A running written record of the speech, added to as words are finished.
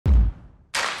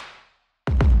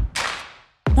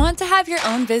Want to have your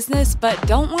own business but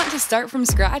don't want to start from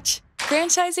scratch?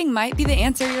 Franchising might be the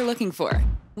answer you're looking for.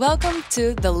 Welcome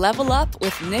to the Level Up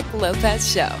with Nick Lopez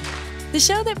show. The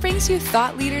show that brings you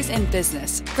thought leaders in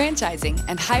business, franchising,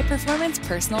 and high-performance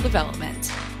personal development.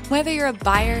 Whether you're a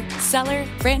buyer, seller,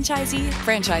 franchisee,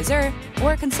 franchisor,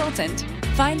 or consultant,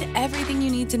 find everything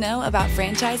you need to know about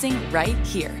franchising right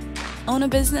here. Own a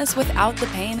business without the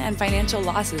pain and financial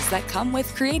losses that come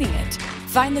with creating it.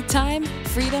 Find the time,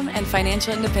 freedom, and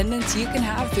financial independence you can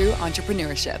have through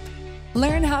entrepreneurship.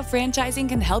 Learn how franchising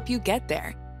can help you get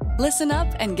there. Listen up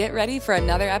and get ready for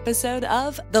another episode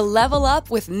of the Level Up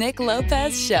with Nick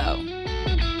Lopez show.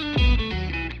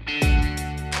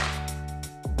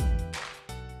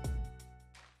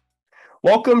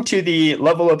 Welcome to the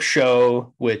Level Up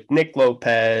show with Nick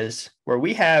Lopez, where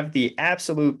we have the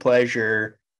absolute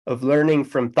pleasure of learning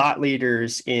from thought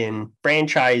leaders in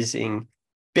franchising,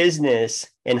 business,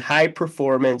 and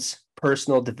high-performance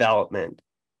personal development.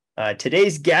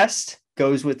 Today's guest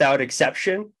goes without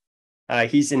exception.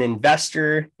 He's an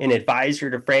investor and advisor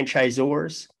to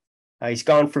franchisors. He's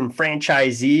gone from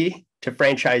franchisee to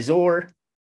franchisor.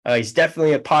 He's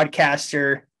definitely a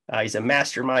podcaster. He's a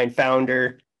Mastermind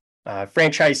founder,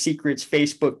 Franchise Secrets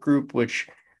Facebook group, which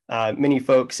many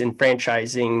folks in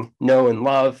franchising know and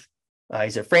love.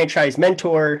 He's a franchise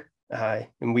mentor,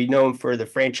 and we know him for the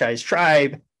Franchise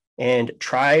Tribe and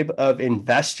Tribe of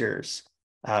Investors.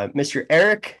 Mr.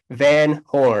 Erik Van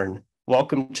Horn,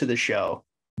 welcome to the show.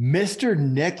 Mr.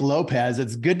 Nick Lopez,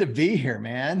 it's good to be here,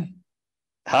 man.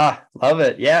 Love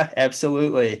it. Yeah,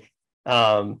 absolutely.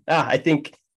 I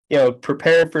think,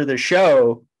 preparing for the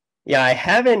show, I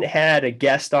haven't had a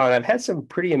guest on. I've had some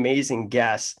pretty amazing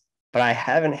guests, but I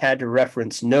haven't had to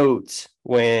reference notes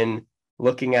when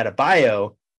looking at a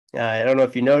bio. I don't know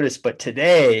if you noticed, but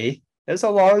today there's a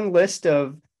long list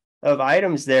of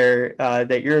items there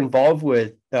that you're involved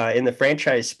with in the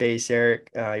franchise space, Erik.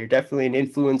 You're definitely an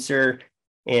influencer,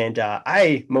 and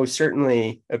I most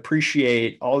certainly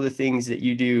appreciate all the things that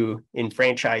you do in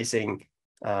franchising.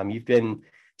 You've been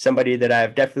somebody that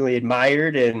I've definitely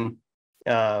admired, and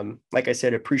like I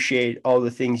said, appreciate all the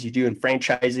things you do in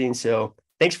franchising. So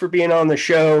thanks for being on the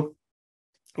show.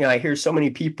 I hear so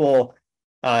many people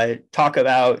talk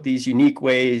about these unique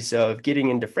ways of getting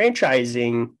into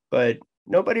franchising, but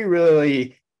nobody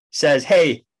really says,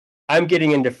 hey, I'm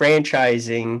getting into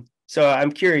franchising. So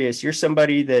I'm curious, you're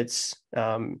somebody that's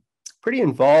pretty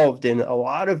involved in a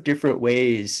lot of different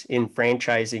ways in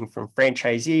franchising, from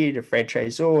franchisee to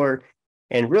franchisor,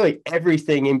 and really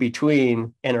everything in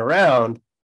between and around.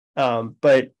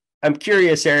 But I'm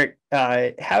curious, Erik,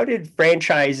 how did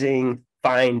franchising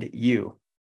find you?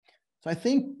 So I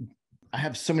think I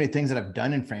have so many things that I've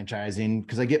done in franchising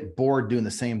because I get bored doing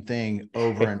the same thing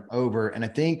over and over. And I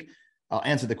think I'll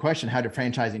answer the question, how did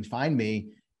franchising find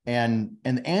me? And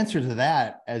the answer to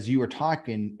that, as you were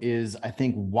talking, is I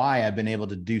think why I've been able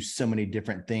to do so many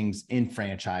different things in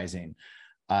franchising.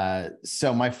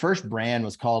 So my first brand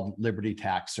was called Liberty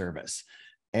Tax Service.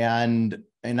 And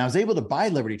I was able to buy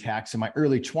Liberty Tax in my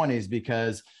early 20s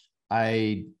because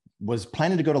I was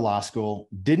planning to go to law school,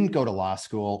 didn't go to law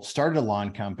school, started a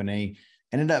lawn company,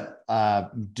 ended up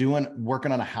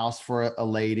working on a house for a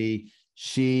lady.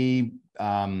 She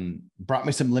brought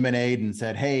me some lemonade and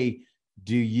said, hey,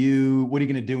 what are you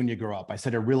going to do when you grow up? I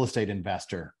said, a real estate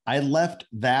investor. I left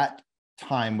that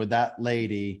time with that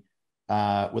lady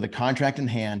with a contract in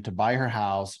hand to buy her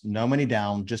house, no money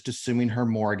down, just assuming her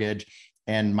mortgage,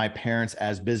 and my parents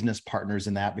as business partners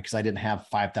in that because I didn't have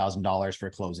 $5,000 for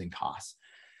closing costs.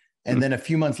 And then a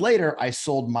few months later, I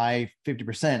sold my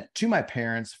 50% to my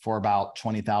parents for about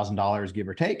 $20,000, give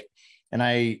or take. And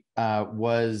I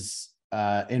was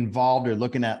involved or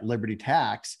looking at Liberty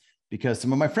Tax because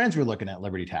some of my friends were looking at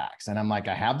Liberty Tax. And I'm like,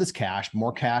 I have this cash,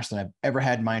 more cash than I've ever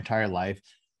had in my entire life.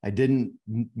 I didn't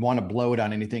want to blow it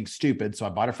on anything stupid. So I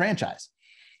bought a franchise.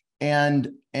 And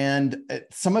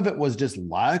some of it was just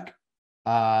luck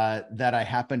that I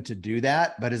happened to do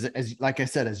that. But as like I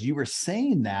said, as you were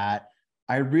saying that,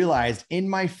 I realized in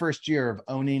my first year of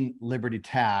owning Liberty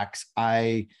Tax,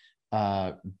 I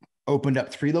opened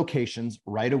up 3 locations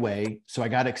right away. So I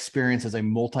got experience as a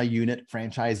multi-unit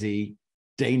franchisee,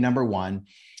 day number 1.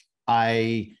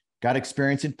 I got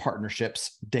experience in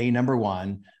partnerships, day number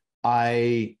 1.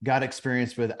 I got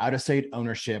experience with out-of-state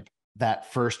ownership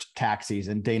that first tax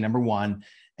season, day number 1.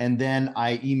 And then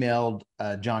I emailed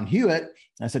John Hewitt and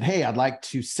I said, hey, I'd like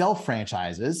to sell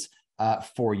franchises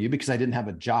for you because I didn't have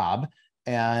a job.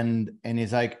 And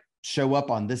he's like, show up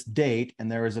on this date.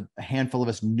 And there was a handful of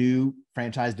us new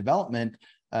franchise development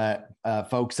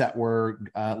folks that were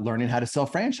learning how to sell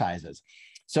franchises.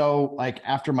 So like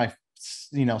after my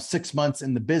 6 months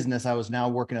in the business, I was now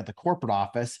working at the corporate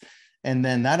office. And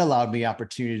then that allowed me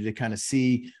opportunity to kind of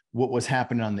see what was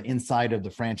happening on the inside of the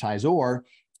franchisor.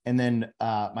 And then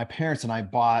my parents and I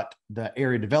bought the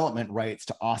area development rights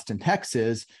to Austin,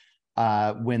 Texas,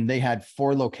 when they had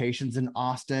 4 locations in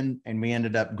Austin. And we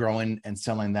ended up growing and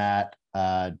selling that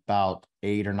about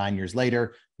 8 or 9 years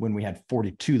later, when we had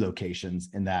 42 locations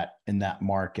in that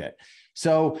market.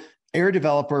 So area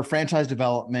developer, franchise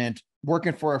development,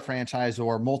 working for a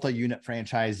franchisor, multi-unit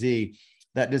franchisee,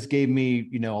 that just gave me,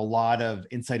 a lot of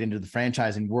insight into the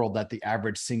franchising world that the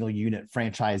average single unit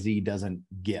franchisee doesn't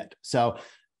get. So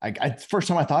first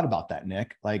time I thought about that,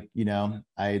 Nick, I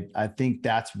think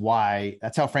that's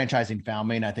how franchising found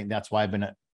me. And I think that's why I've been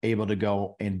able to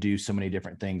go and do so many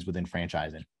different things within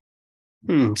franchising.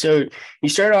 So you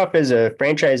started off as a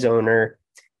franchise owner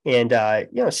and,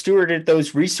 stewarded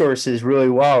those resources really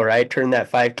well, right? Turned that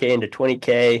 5K into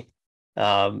 20K,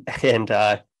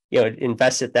 and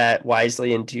invested that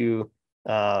wisely into,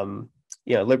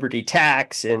 Liberty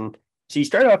Tax. And so you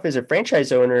started off as a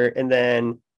franchise owner, and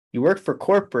then you worked for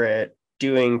corporate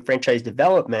doing franchise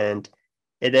development.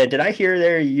 And then did I hear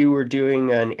there you were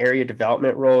doing an area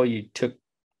development role? You took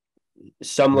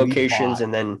some locations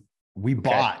and then we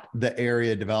bought the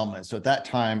area development. So at that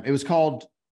time it was called,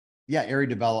 area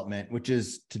development, which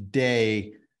is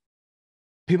today,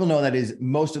 people know that is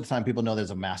most of the time people know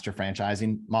there's a master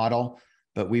franchising model,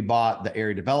 but we bought the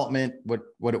area development,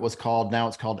 what it was called. Now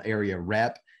it's called area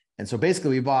rep. And so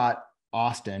basically we bought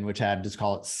Austin, which had, just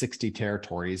call it 60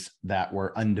 territories that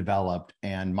were undeveloped.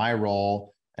 And my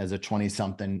role as a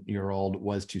 20-something-year-old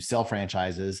was to sell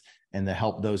franchises and to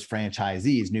help those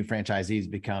franchisees, new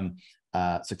franchisees, become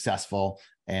successful.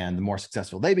 And the more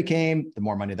successful they became, the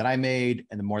more money that I made,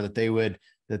 and the more that they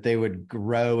would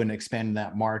grow and expand in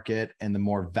that market, and the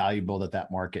more valuable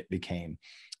that market became.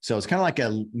 So it's kind of like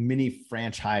a mini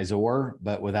franchisor,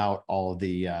 but without all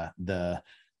the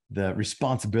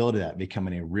responsibility that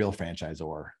becoming a real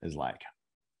franchisor is like.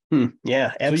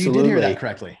 Yeah, absolutely. So you did hear that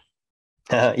correctly.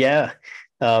 Yeah.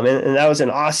 And that was in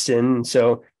Austin.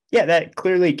 So yeah, that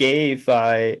clearly gave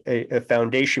a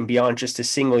foundation beyond just a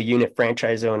single unit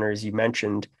franchise owner, as you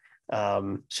mentioned.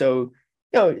 So,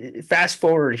 fast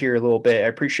forward here a little bit. I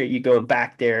appreciate you going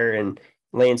back there and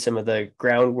laying some of the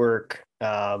groundwork.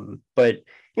 But,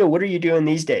 what are you doing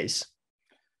these days?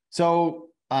 So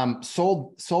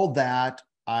sold that.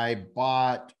 I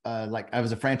bought, I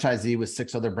was a franchisee with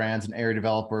 6 other brands, an area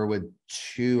developer with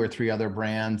 2 or 3 other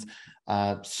brands,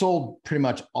 sold pretty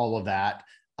much all of that.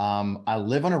 I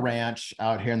live on a ranch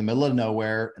out here in the middle of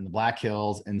nowhere in the Black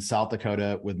Hills in South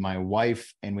Dakota with my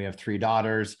wife, and we have 3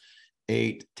 daughters,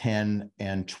 8, 10,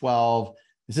 and 12.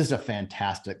 This is a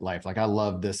fantastic life. I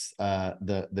love this,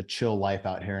 the chill life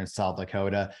out here in South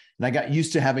Dakota. And I got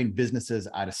used to having businesses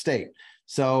out of state.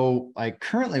 So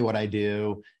currently what I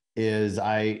do is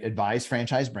I advise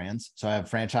franchise brands. So I have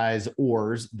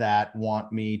franchisors that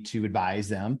want me to advise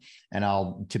them, and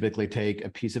I'll typically take a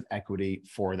piece of equity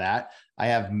for that. I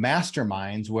have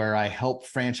masterminds where I help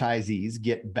franchisees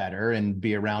get better and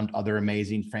be around other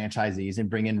amazing franchisees and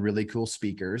bring in really cool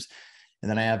speakers.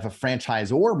 And then I have a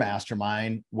franchisor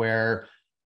mastermind where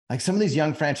some of these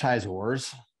young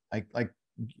franchisors,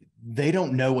 they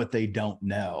don't know what they don't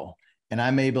know. And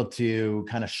I'm able to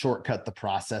kind of shortcut the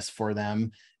process for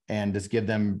them and just give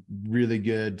them really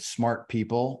good, smart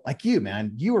people like you,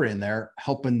 man. You were in there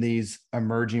helping these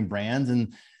emerging brands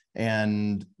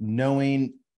and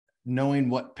knowing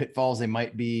what pitfalls they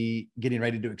might be getting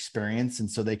ready to experience, and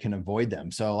so they can avoid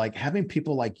them. So having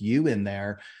people like you in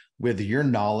there with your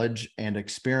knowledge and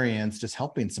experience, just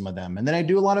helping some of them. And then I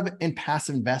do a lot of in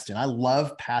passive investing. I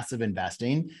love passive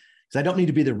investing because I don't need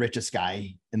to be the richest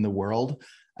guy in the world.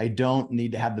 I don't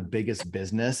need to have the biggest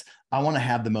business. I want to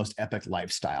have the most epic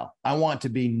lifestyle. I want to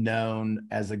be known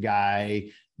as a guy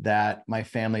that my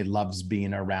family loves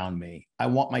being around me. I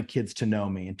want my kids to know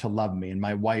me and to love me, and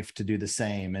my wife to do the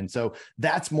same. And so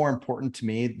that's more important to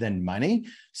me than money.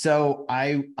 So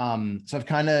I've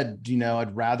kind of,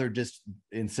 I'd rather just,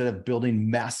 instead of building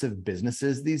massive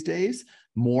businesses these days,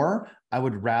 I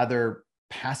would rather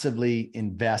passively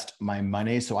invest my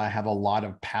money. So I have a lot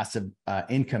of passive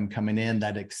income coming in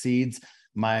that exceeds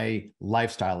my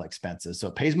lifestyle expenses. So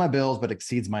it pays my bills, but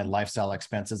exceeds my lifestyle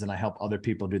expenses. And I help other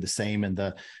people do the same in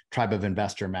the Tribe of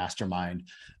Investor Mastermind.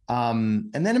 And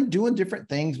then I'm doing different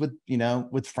things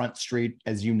with Front Street,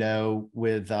 as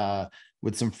with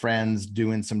some friends,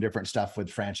 doing some different stuff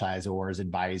with franchisors,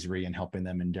 advisory, and helping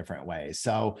them in different ways.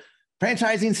 So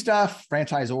franchising stuff,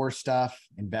 franchisor stuff,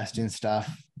 investing stuff,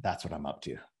 that's what I'm up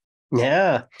to.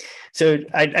 Yeah. So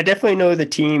I definitely know the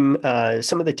team,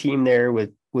 some of the team there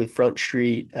with with Front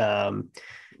Street.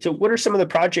 So what are some of the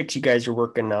projects you guys are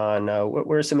working on?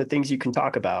 What are some of the things you can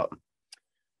talk about?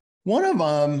 One of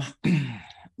them,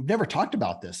 we've never talked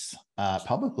about this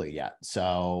publicly yet.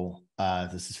 So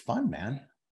this is fun, man.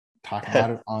 Talk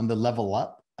about it on the Level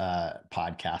Up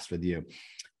podcast with you.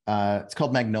 It's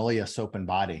called Magnolia Soap and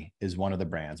Body is one of the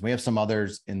brands. We have some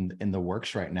others in the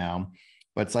works right now,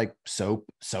 but it's like soap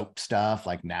stuff,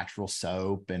 like natural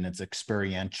soap, and it's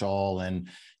experiential. And,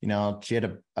 you know, she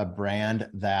had a brand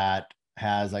that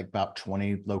has like about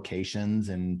 20 locations,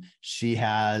 and she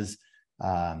has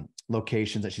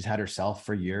locations that she's had herself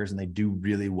for years, and they do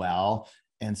really well.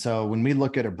 And so when we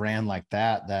look at a brand like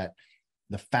that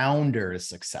the founder is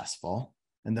successful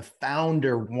and the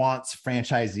founder wants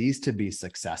franchisees to be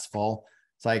successful,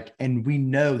 it's like, and we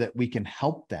know that we can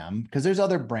help them because there's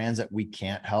other brands that we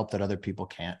can't help, that other people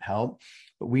can't help,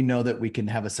 but we know that we can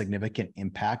have a significant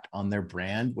impact on their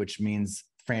brand, which means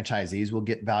franchisees will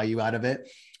get value out of it.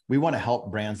 We want to help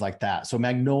brands like that. So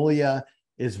Magnolia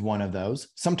is one of those.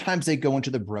 Sometimes they go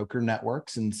into the broker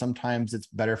networks, and sometimes it's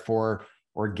better for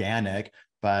organic,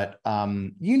 but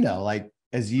you know, like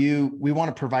we want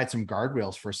to provide some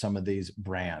guardrails for some of these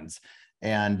brands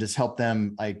and just help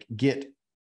them like get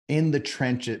in the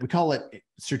trenches. We call it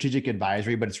strategic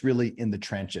advisory, but it's really in the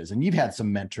trenches. And you've had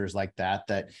some mentors like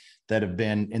that have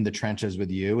been in the trenches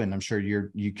with you. And I'm sure you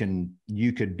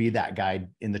could be that guy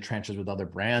in the trenches with other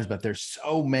brands, but there's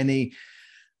so many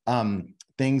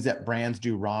things that brands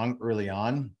do wrong early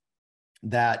on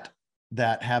that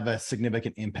have a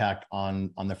significant impact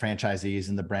on the franchisees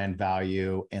and the brand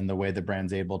value and the way the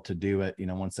brand's able to do it, you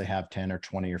know, once they have 10 or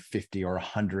 20 or 50 or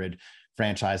 100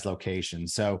 franchise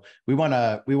locations. So we want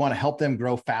to help them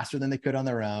grow faster than they could on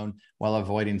their own while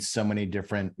avoiding so many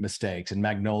different mistakes. And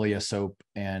Magnolia Soap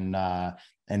and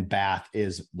Bath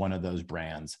is one of those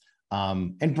brands.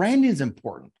 And branding is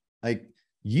important. Like,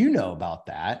 you know about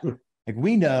that. Like,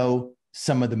 we know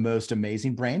some of the most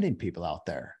amazing branding people out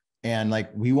there. And like,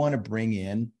 we want to bring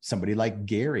in somebody like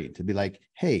Gary to be like,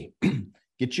 hey,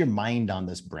 get your mind on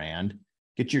this brand,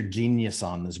 get your genius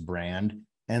on this brand,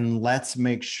 and let's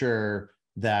make sure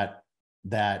that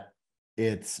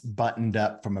it's buttoned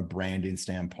up from a branding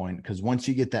standpoint. Because once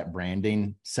you get that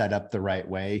branding set up the right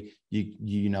way,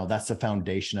 you know, that's the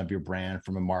foundation of your brand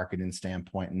from a marketing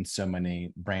standpoint, and so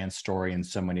many brand story and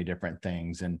so many different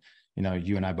things. And, you know,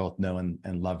 you and I both know and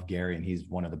love Gary, and he's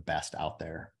one of the best out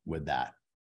there with that.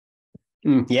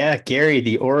 Yeah, Gary,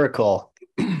 the Oracle.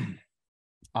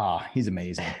 He's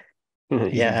amazing.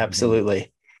 Yeah,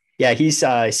 absolutely. Yeah, he's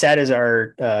sat as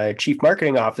our chief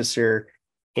marketing officer,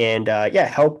 and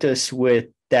helped us with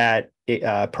that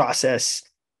process.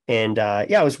 And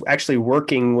I was actually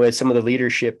working with some of the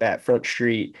leadership at Front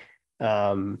Street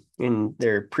in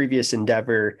their previous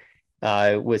endeavor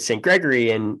with St. Gregory,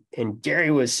 and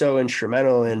Gary was so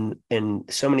instrumental in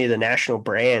so many of the national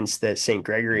brands that St.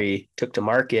 Gregory took to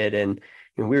market, and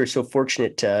we were so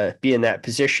fortunate to be in that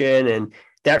position, and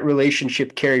that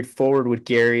relationship carried forward with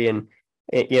Gary, and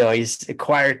you know, he's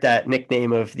acquired that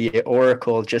nickname of the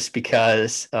Oracle just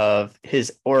because of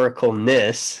his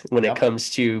oracleness when it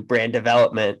comes to brand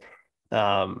development.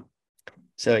 So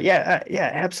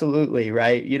absolutely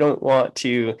right. You don't want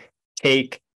to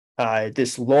take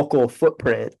this local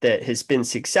footprint that has been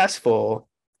successful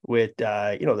with,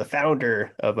 the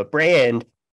founder of a brand.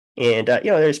 And,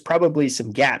 there's probably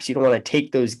some gaps. You don't want to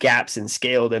take those gaps and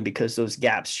scale them because those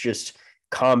gaps just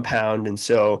compound. And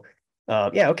so,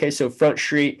 so Front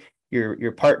Street,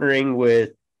 you're partnering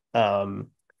with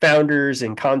founders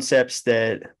and concepts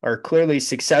that are clearly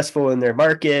successful in their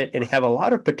market and have a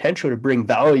lot of potential to bring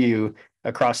value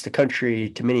across the country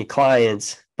to many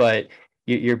clients, but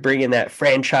you're bringing that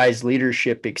franchise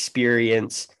leadership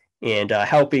experience and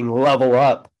helping level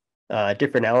up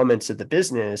different elements of the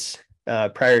business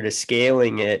prior to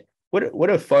scaling it. What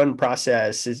a fun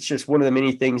process. It's just one of the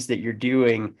many things that you're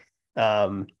doing.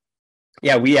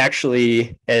 We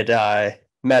actually had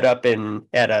met up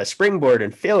at a Springboard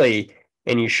in Philly,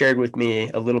 and you shared with me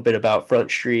a little bit about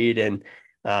Front Street. And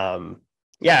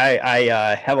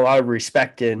I have a lot of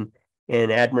respect and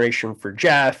admiration for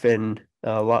Jeff and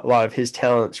a lot of his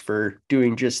talents for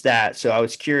doing just that. So I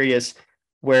was curious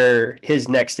where his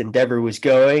next endeavor was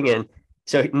going. And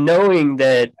so knowing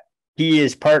that he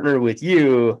is partnered with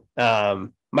you,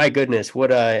 my goodness,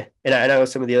 and I know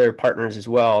some of the other partners as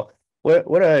well.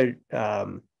 What a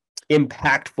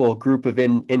impactful group of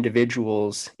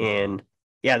individuals, and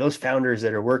those founders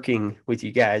that are working with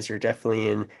you guys are definitely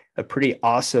in a pretty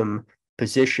awesome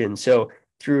position. So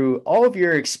through all of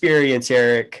your experience,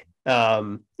 Erik,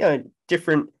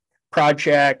 different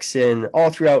projects and all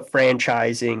throughout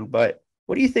franchising, but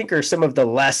what do you think are some of the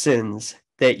lessons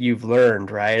that you've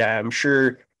learned, right? I'm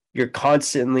sure you're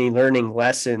constantly learning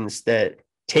lessons that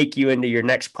take you into your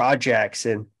next projects.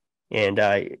 And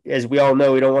as we all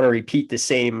know, we don't want to repeat the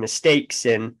same mistakes.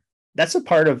 And that's a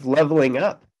part of leveling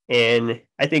up. And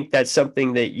I think that's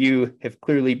something that you have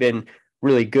clearly been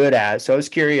really good at. So I was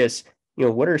curious,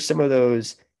 what are some of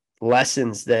those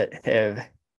lessons that have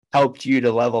helped you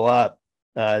to level up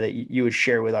that you would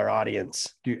share with our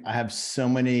audience? Dude, I have so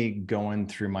many going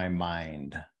through my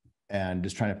mind and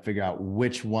just trying to figure out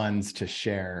which ones to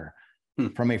share.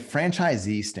 From a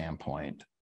franchisee standpoint,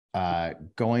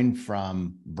 going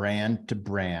from brand to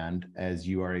brand as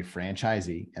you are a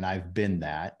franchisee, and I've been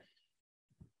that,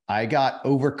 I got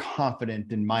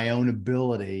overconfident in my own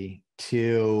ability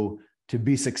to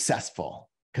be successful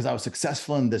because I was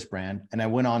successful in this brand and I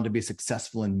went on to be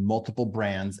successful in multiple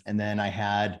brands. And then I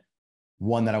had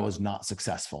one that I was not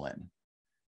successful in,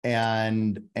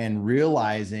 and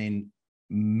realizing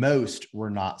most were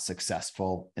not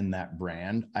successful in that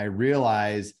brand. I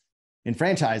realized in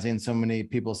franchising, so many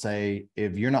people say,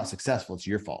 if you're not successful, it's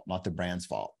your fault, not the brand's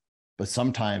fault. But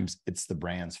sometimes it's the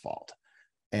brand's fault.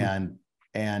 And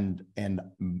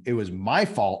it was my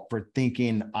fault for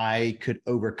thinking I could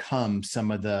overcome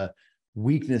some of the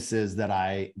weaknesses that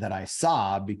I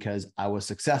saw because I was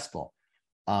successful.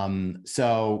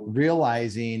 So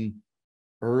realizing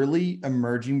early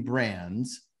emerging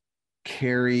brands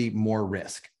carry more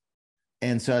risk.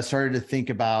 And so I started to think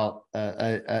about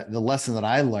the lesson that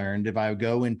I learned. If I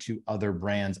go into other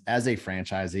brands as a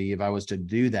franchisee, if I was to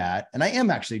do that, and I am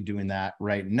actually doing that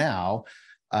right now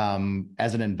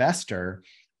as an investor,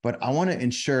 but I want to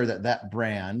ensure that that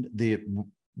brand, the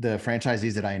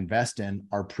franchisees that I invest in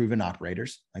are proven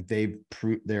operators. Like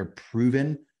they're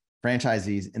proven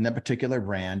franchisees in that particular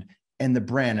brand, and the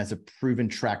brand has a proven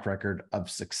track record of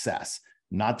success,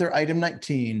 not their item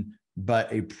 19,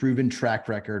 but a proven track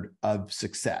record of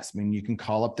success. I mean, you can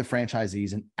call up the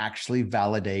franchisees and actually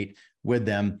validate with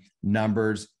them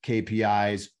numbers,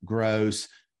 KPIs, gross,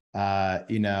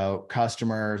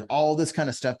 customers, all this kind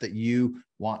of stuff that you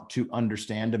want to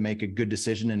understand to make a good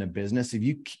decision in a business. If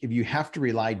you have to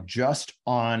rely just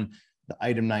on the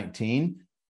item 19,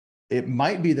 it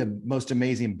might be the most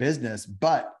amazing business,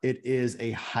 but it is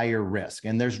a higher risk,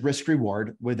 and there's risk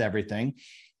reward with everything.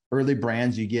 Early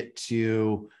brands, you get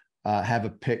to have a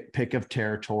pick of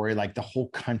territory, like the whole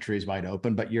country is wide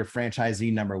open, but you're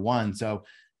franchisee number one. So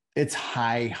it's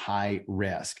high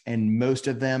risk. And most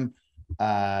of them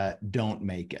don't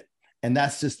make it. And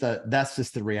that's just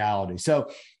the reality.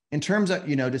 So in terms of,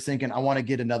 just thinking, I want to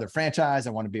get another franchise,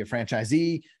 I want to be a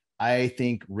franchisee, I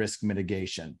think risk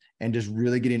mitigation and just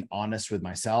really getting honest with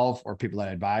myself or people that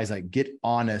I advise, like get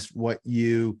honest what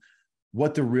the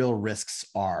real risks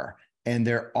are. And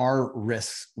there are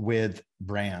risks with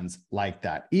brands like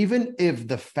that. Even if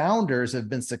the founders have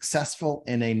been successful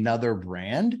in another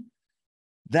brand,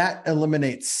 that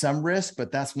eliminates some risk,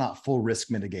 but that's not full risk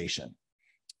mitigation.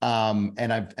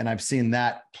 And I've seen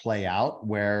that play out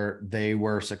where they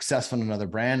were successful in another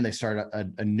brand, they start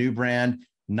a new brand,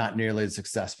 not nearly as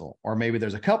successful, or maybe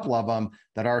there's a couple of them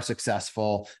that are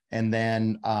successful, and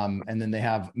then they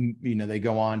have, they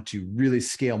go on to really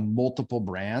scale multiple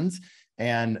brands.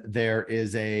 And they're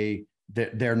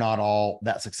not all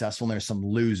that successful. And there's some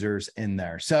losers in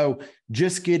there. So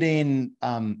just getting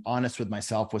honest with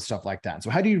myself with stuff like that.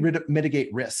 So how do you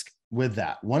mitigate risk with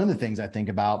that? One of the things I think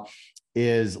about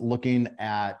is looking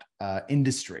at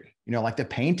industry, like the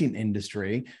painting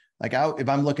industry. Like if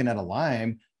I'm looking at a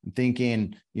Lime, I'm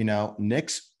thinking,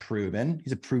 Nick's proven.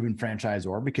 He's a proven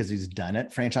franchisor because he's done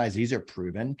it. Franchisees are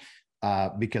proven.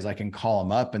 Because I can call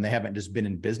them up and they haven't just been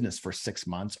in business for 6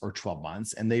 months or 12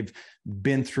 months and they've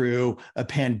been through a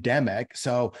pandemic.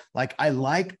 So I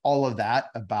like all of that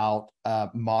about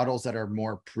models that are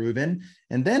more proven.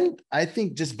 And then I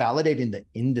think just validating the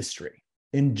industry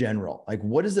in general, like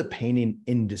what is the painting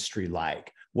industry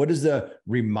like? What is the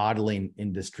remodeling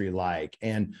industry like?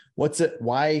 And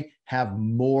why have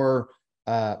more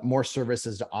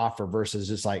services to offer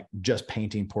versus just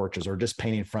painting porches or just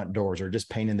painting front doors or just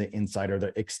painting the inside or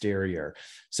the exterior.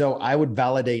 So I would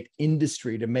validate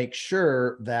industry to make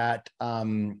sure that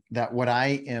that what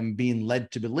I am being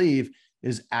led to believe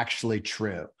is actually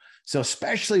true. So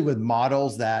especially with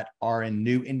models that are in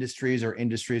new industries or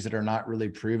industries that are not really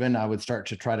proven, I would start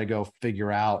to try to go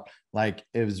figure out,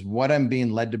 is what I'm being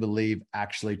led to believe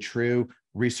actually true?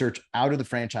 Research out of the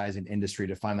franchising industry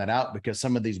to find that out, because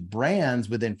some of these brands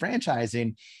within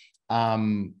franchising,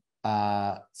 some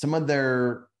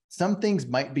things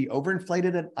might be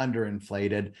overinflated and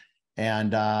underinflated.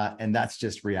 And that's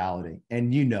just reality.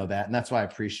 And you know that. And that's why I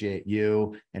appreciate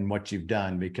you and what you've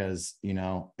done, because, you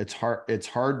know, it's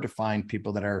hard to find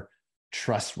people that are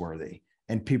trustworthy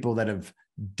and people that have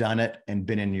done it and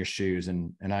been in your shoes.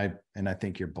 And I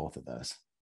think you're both of those.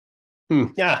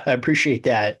 Yeah, I appreciate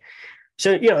that.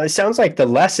 So, you know, it sounds like the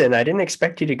lesson, I didn't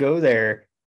expect you to go there.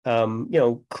 You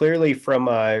know, clearly from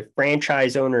a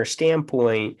franchise owner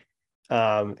standpoint,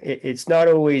 it's not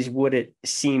always what it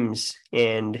seems,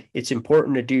 and it's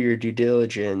important to do your due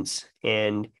diligence.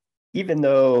 And even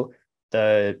though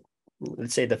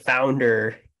let's say the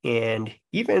founder and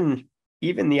even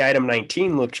the item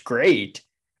 19 looks great,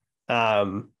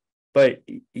 but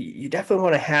you definitely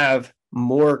want to have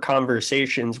more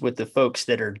conversations with the folks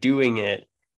that are doing it.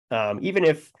 Even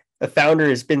if a founder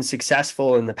has been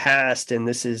successful in the past and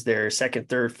this is their second,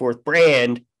 third, fourth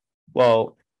brand,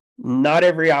 well, not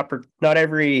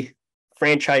every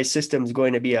franchise system is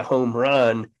going to be a home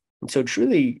run. And so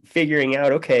truly figuring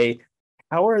out, okay,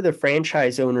 how are the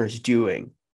franchise owners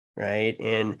doing, right?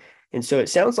 And so it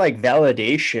sounds like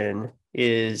validation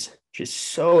is just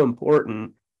so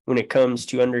important when it comes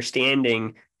to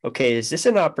understanding, okay, is this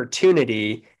an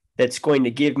opportunity that's going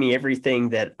to give me everything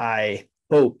that I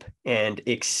hope and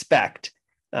expect?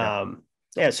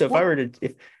 Yeah. So if I were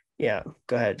to,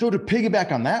 go ahead. So to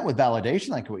piggyback on that with validation,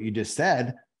 like what you just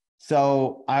said.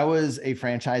 So I was a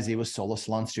franchisee with Solo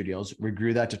Salon Studios. We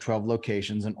grew that to 12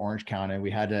 locations in Orange County.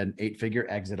 We had an 8-figure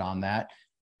exit on that.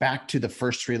 Back to the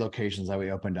first 3 locations that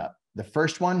we opened up. The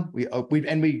first one, we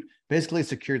basically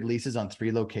secured leases on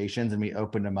 3 locations, and we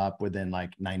opened them up within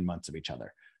like 9 months of each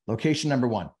other. Location number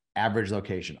 1, average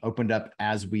location, opened up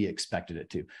as we expected it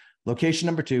to. Location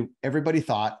number 2, everybody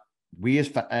thought, we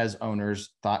as owners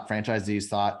thought, franchisees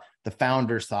thought, the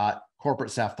founders thought,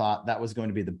 corporate staff thought that was going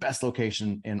to be the best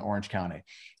location in Orange County.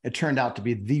 It turned out to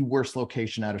be the worst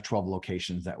location out of 12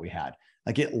 locations that we had.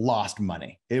 Like, it lost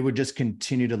money. It would just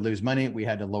continue to lose money. We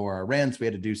had to lower our rents. We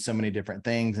had to do so many different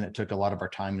things, and it took a lot of our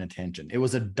time and attention. It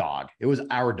was a dog. It was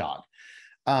our dog.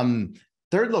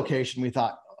 Third location, we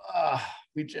thought,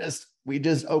 we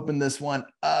just opened this one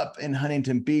up in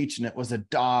Huntington Beach, and it was a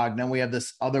dog. Now we have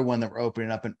this other one that we're opening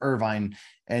up in Irvine,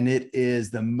 and it is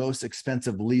the most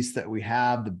expensive lease that we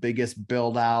have, the biggest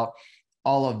build out,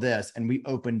 all of this. And we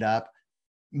opened up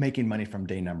making money from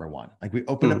day number 1. Like, we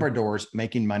opened up our doors,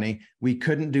 making money. We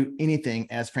couldn't do anything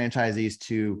as franchisees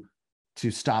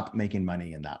to stop making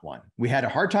money in that one. We had a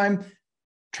hard time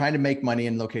trying to make money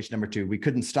in location number 2. We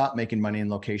couldn't stop making money in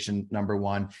location number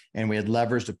 1. And we had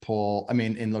levers to pull. I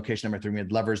mean, in location number 3, we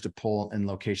had levers to pull in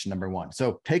location number 1.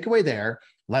 So takeaway there,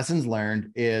 lessons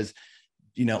learned is,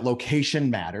 you know,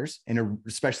 location matters, and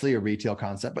especially a retail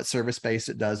concept, but service-based,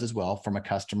 it does as well, from a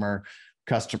customer,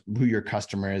 who your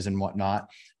customer is and whatnot.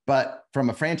 But from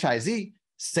a franchisee,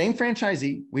 same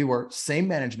franchisee, we were same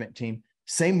management team,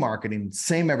 same marketing,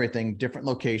 same everything, different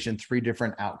location, 3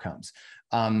 different outcomes.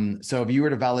 So if you were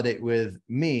to validate with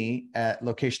me at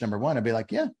location number 1, I'd be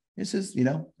like, yeah, this is, you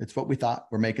know, it's what we thought.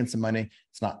 We're making some money.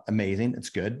 It's not amazing.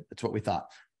 It's good. It's what we thought.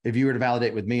 If you were to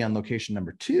validate with me on location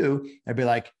number 2, I'd be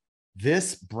like,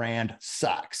 this brand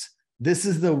sucks. This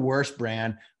is the worst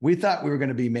brand. We thought we were going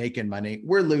to be making money.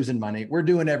 We're losing money. We're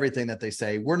doing everything that they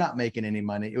say. We're not making any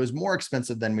money. It was more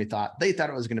expensive than we thought. They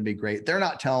thought it was going to be great. They're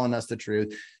not telling us the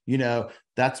truth. You know,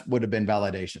 that would have been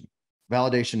validation.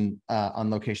 Validation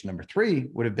on location number 3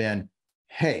 would have been,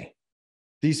 hey,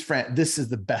 this is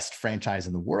the best franchise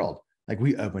in the world. Like,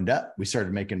 we opened up, we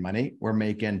started making money. We're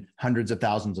making hundreds of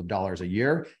thousands of dollars a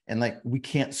year. And like, we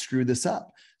can't screw this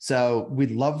up. So we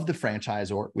love the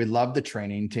franchisor. We love the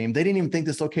training team. They didn't even think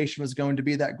this location was going to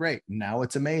be that great. Now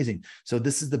it's amazing. So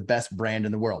this is the best brand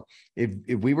in the world.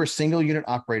 If we were single unit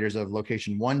operators of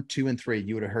location 1, 2, and 3,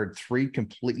 you would have heard 3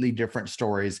 completely different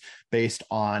stories based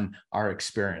on our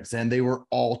experience. And they were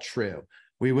all true.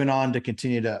 We went on to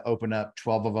continue to open up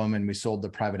 12 of them, and we sold the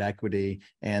private equity.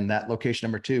 And that location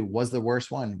number 2 was the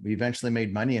worst one. We eventually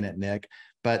made money in it, Nick.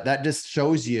 But that just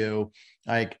shows you,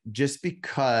 like, just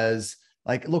because,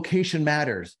 like, location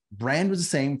matters. Brand was the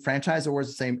same, franchisor was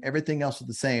the same, everything else was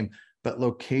the same, but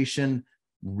location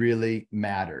really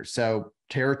matters. So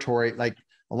territory, like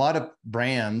a lot of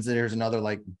brands, there's another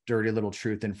like dirty little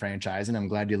truth in franchise, and I'm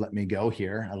glad you let me go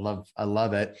here. I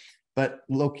love it. But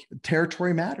look,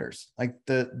 territory matters. Like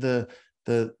the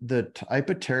type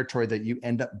of territory that you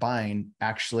end up buying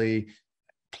actually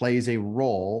plays a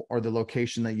role, or the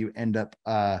location that you end up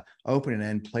opening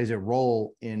in plays a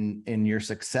role in your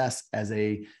success as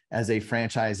a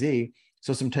franchisee.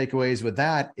 So some takeaways with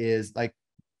that is, like,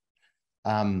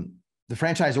 the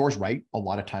franchisor is right a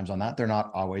lot of times on that. They're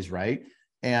not always right.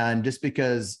 And just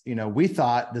because, we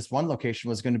thought this one location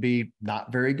was going to be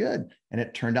not very good, and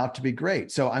it turned out to be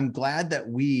great. So I'm glad that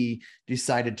we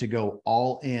decided to go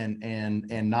all in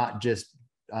and not just,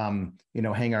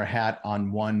 hang our hat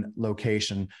on one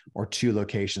location or two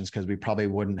locations, because we probably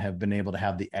wouldn't have been able to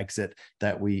have the exit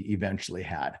that we eventually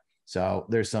had. So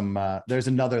there's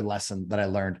another lesson that I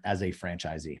learned as a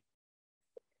franchisee.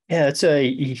 Yeah, it's a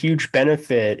huge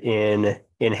benefit in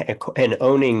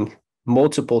owning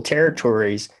multiple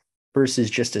territories versus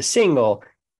just a single.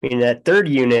 I mean, that third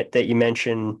unit that you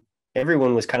mentioned,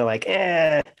 everyone was kind of like,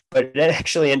 but it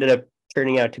actually ended up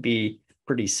turning out to be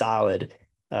pretty solid.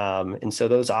 And so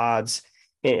those odds,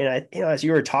 and I, as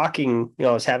you were talking,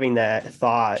 I was having that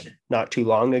thought not too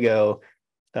long ago,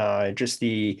 just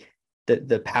the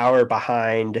power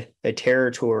behind a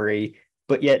territory,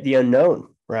 but yet the unknown,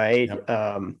 right?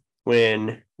 Yep.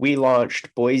 When we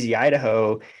launched Boise,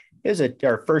 Idaho, it was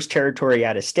our first territory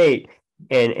out of state,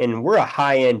 and we're a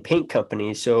high-end paint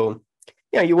company. So,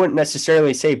 you wouldn't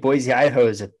necessarily say Boise, Idaho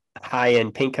is a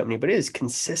high-end paint company, but it has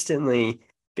consistently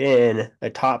been a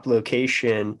top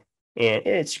location, and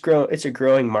it's a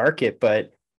growing market.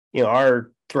 But,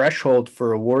 our threshold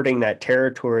for awarding that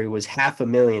territory was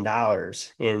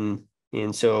 $500,000.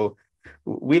 And so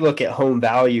we look at home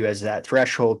value as that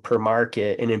threshold per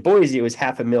market. And in Boise, it was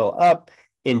 $500,000 up.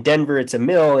 In Denver, it's $1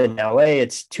 million. In LA,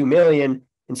 it's $2 million.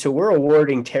 And so we're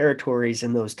awarding territories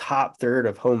in those top third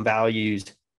of home values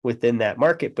within that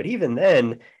market. But even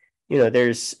then,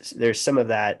 there's some of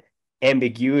that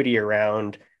ambiguity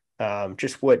around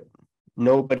just what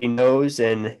nobody knows.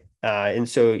 And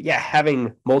so,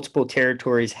 having multiple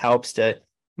territories helps to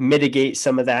mitigate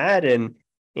some of that and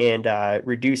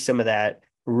reduce some of that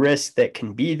risk that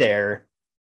can be there.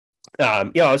 I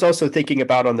was also thinking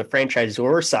about on the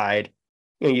franchisor side,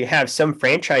 you have some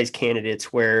franchise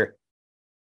candidates where,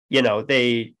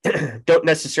 they don't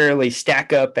necessarily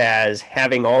stack up as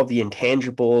having all the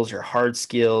intangibles or hard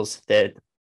skills that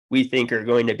we think are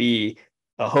going to be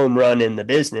a home run in the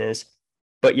business,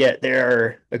 but yet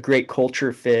they're a great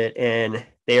culture fit and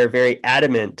they are very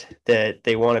adamant that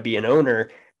they want to be an owner.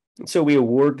 And so we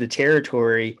award the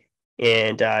territory,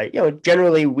 and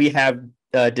generally we have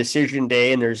a decision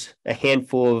day, and there's a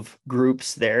handful of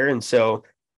groups there, and so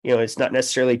it's not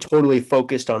necessarily totally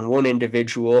focused on one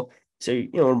individual. So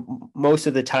most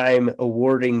of the time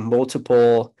awarding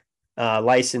multiple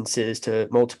licenses to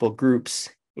multiple groups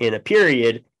in a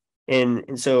period,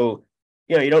 and so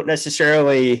you don't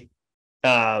necessarily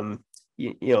overthink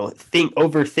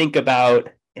about,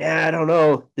 I don't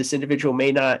know, this individual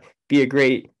may not be a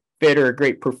great fit or a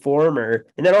great performer,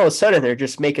 and then all of a sudden they're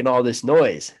just making all this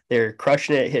noise, they're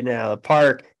crushing it, hitting it out of the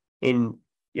park. And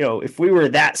if we were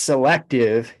that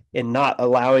selective and not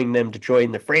allowing them to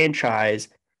join the franchise,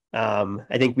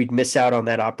 I think we'd miss out on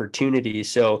that opportunity.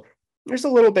 So there's a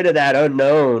little bit of that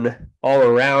unknown all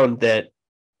around that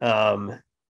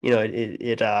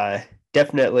it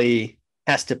definitely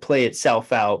has to play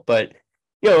itself out. But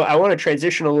I want to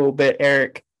transition a little bit,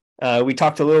 Erik. We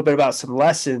talked a little bit about some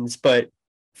lessons, but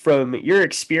from your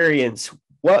experience,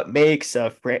 what makes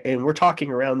and we're talking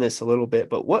around this a little bit,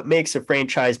 but what makes a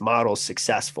franchise model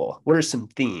successful? What are some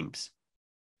themes?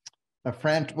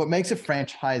 What makes a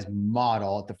franchise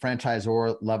model at the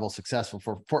franchisor level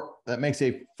successful that makes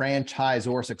a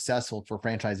franchisor successful for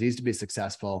franchisees to be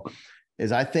successful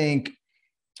is, I think,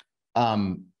 a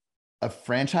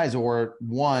franchisor,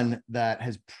 one that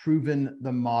has proven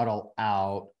the model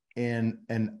out in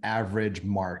an average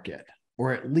market,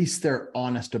 or at least they're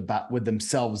honest with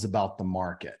themselves about the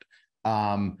market.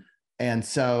 And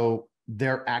so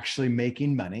they're actually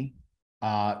making money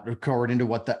according to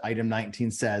what the item 19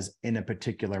 says in a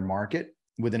particular market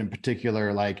within a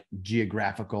particular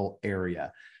geographical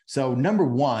area. So number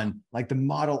one, the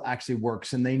model actually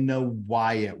works and they know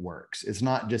why it works. It's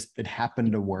not just it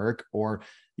happened to work, or,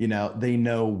 they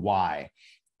know why.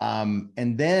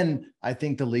 And then I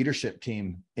think the leadership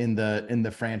team in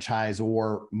the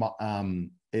franchisor,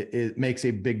 it makes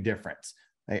a big difference.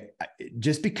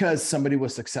 Just because somebody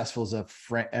was successful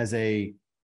as a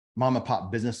mom and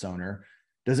pop business owner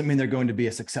doesn't mean they're going to be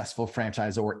a successful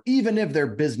franchisor, even if their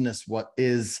business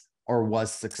was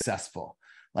successful.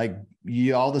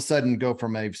 You all of a sudden go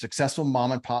from a successful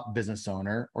mom and pop business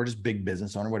owner, or just big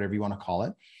business owner, whatever you want to call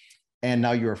it, and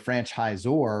now you're a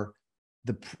franchisor.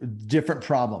 The different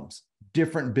problems,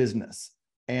 different business,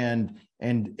 and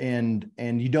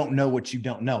you don't know what you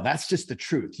don't know. That's just the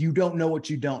truth. You don't know what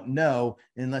you don't know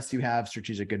unless you have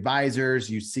strategic advisors,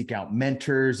 you seek out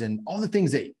mentors, and all the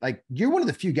things that you're one of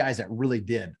the few guys that really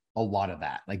did a lot of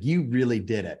that. You really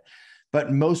did it,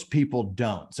 but most people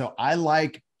don't. So I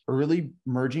like early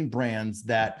emerging brands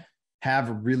that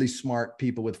have really smart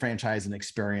people with franchising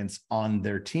experience on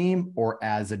their team or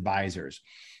as advisors.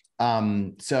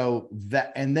 So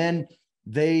that, and then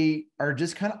they are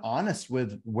just kind of honest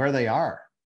with where they are.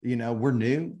 You know, we're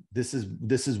new. This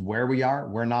is where we are.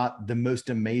 We're not the most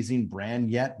amazing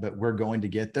brand yet, but we're going to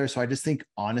get there. So I just think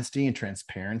honesty and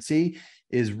transparency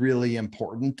is really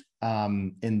important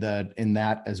in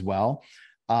that as well.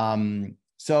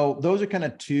 So those are kind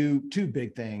of two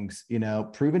big things, you know,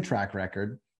 proven track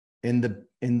record in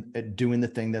doing the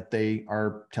thing that they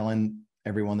are telling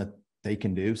everyone that they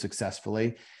can do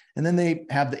successfully. And then they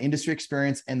have the industry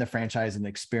experience and the franchising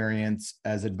experience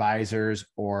as advisors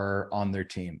or on their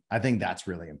team. I think that's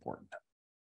really important.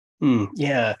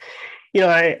 Yeah. You know,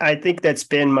 I think that's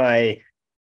been my,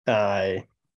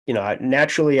 you know,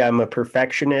 naturally I'm a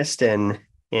perfectionist and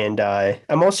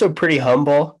I'm also pretty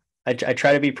humble. I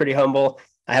try to be pretty humble.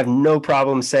 I have no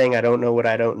problem saying I don't know what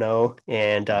I don't know.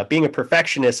 And being a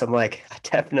perfectionist, I'm like, I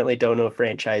definitely don't know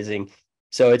franchising.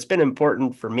 So it's been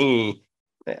important for me.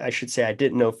 I should say I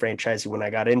didn't know franchising when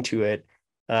I got into it.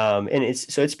 And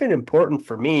it's been important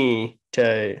for me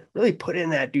to really put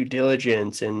in that due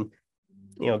diligence. And,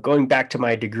 you know, going back to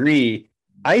my degree,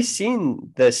 I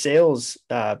seen the sales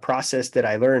process that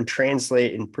I learned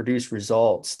translate and produce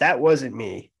results. That wasn't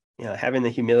me, you know, having the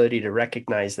humility to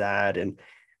recognize that. And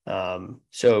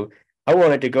so I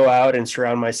wanted to go out and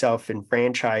surround myself in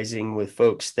franchising with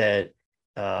folks that,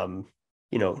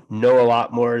 you know a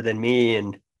lot more than me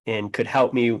and could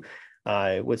help me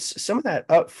with some of that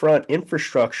upfront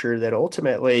infrastructure that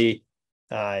ultimately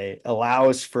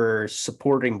allows for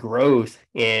supporting growth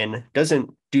and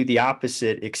doesn't do the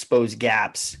opposite, expose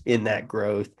gaps in that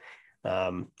growth.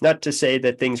 Not to say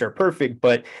that things are perfect,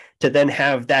 but to then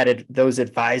have those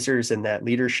advisors and that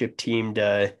leadership team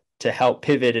to help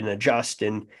pivot and adjust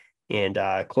and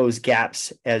close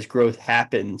gaps as growth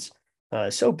happens.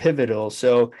 So pivotal.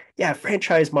 So yeah,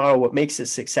 franchise model, what makes it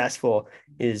successful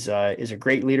is a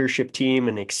great leadership team,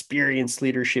 an experienced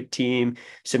leadership team,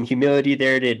 some humility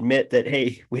there to admit that,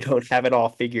 hey, we don't have it all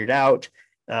figured out.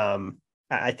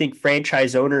 I think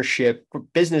franchise ownership,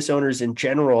 business owners in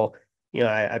general, you know,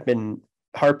 I've been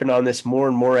harping on this more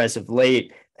and more as of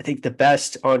late. I think the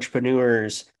best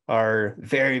entrepreneurs are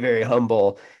very, very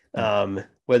humble.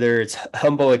 Whether it's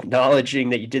humble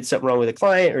acknowledging that you did something wrong with a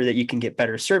client or that you can get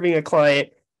better serving a client,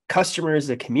 customers,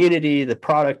 the community, the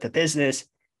product, the business,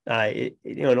 you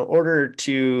know, in order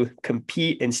to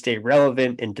compete and stay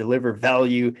relevant and deliver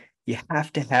value, you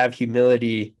have to have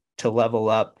humility to level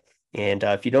up. And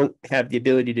if you don't have the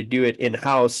ability to do it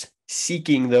in-house,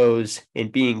 seeking those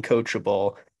and being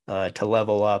coachable to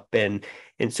level up. And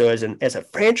so as a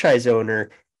franchise owner,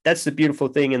 that's the beautiful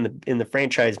thing in the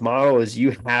franchise model is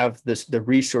you have the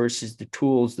resources, the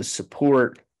tools, the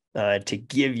support to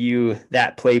give you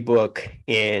that playbook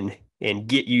and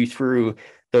get you through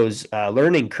those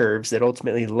learning curves that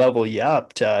ultimately level you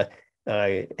up to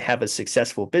have a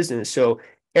successful business. So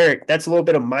Erik, that's a little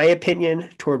bit of my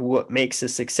opinion toward what makes a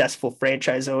successful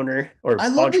franchise owner or I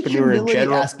love entrepreneur the in humility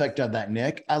general. aspect of that,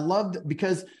 Nick. I loved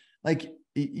because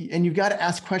and you've got to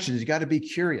ask questions. You got to be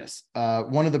curious.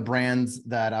 One of the brands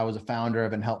that I was a founder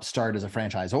of and helped start as a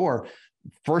franchisor,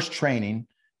 first training,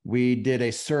 we did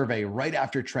a survey right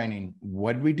after training.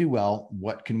 What did we do well?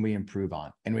 What can we improve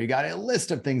on? And we got a list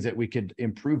of things that we could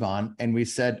improve on. And we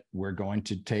said, we're going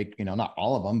to take, you know, not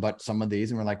all of them, but some of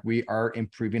these. And we're like, we are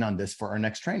improving on this for our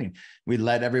next training. We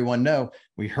let everyone know,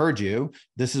 we heard you.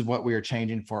 This is what we are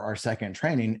changing for our second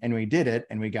training. And we did it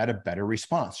and we got a better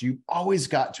response. You always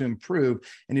got to improve.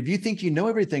 And if you think you know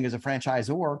everything as a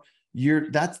franchisor,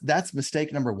 that's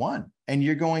mistake number one. And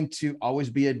you're going to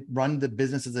always run the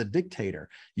business as a dictator.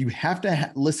 You have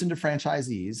to listen to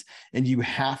franchisees and you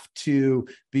have to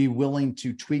be willing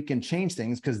to tweak and change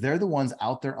things because they're the ones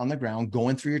out there on the ground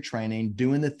going through your training,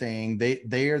 doing the thing.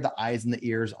 They are the eyes and the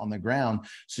ears on the ground.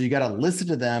 So you got to listen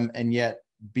to them and yet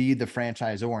be the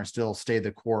franchisor and still stay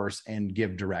the course and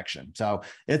give direction. So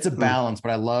it's a balance,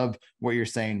 but I love what you're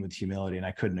saying with humility and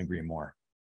I couldn't agree more.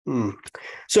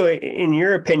 So in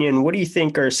your opinion, what do you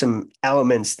think are some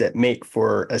elements that make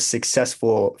for a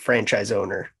successful franchise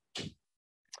owner?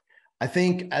 I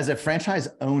think as a franchise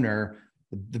owner,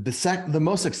 the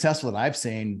most successful that I've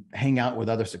seen hang out with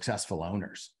other successful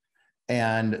owners.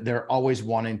 And they're always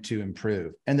wanting to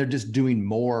improve. And they're just doing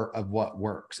more of what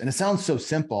works. And it sounds so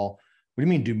simple. What do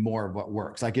you mean do more of what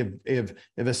works? Like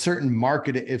if certain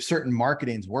marketing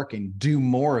is working, do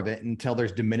more of it until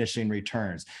there's diminishing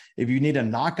returns. If you need to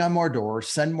knock on more doors,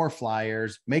 send more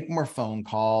flyers, make more phone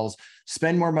calls,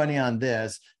 spend more money on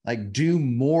this, like do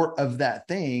more of that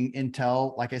thing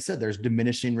until, like I said, there's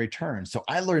diminishing returns. So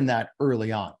I learned that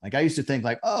early on. Like I used to think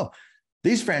like, oh,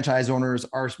 These franchise owners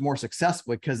are more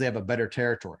successful because they have a better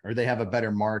territory or they have a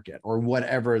better market or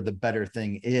whatever the better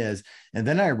thing is. And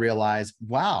then I realized,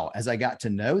 wow, as I got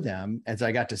to know them, as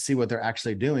I got to see what they're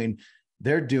actually doing,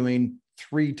 they're doing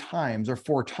 3 times or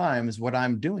 4 times what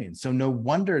I'm doing. So no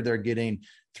wonder they're getting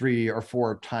 3 or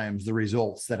 4 times the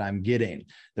results that I'm getting.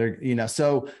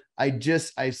 So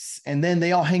and then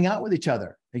they all hang out with each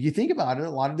other. If you think about it, a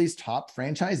lot of these top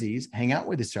franchisees hang out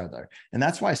with each other. And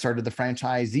that's why I started the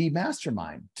Franchisee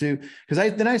Mastermind because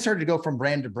I started to go from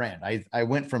brand to brand. I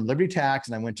went from Liberty Tax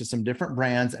and I went to some different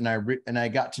brands and I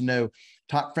got to know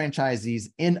top franchisees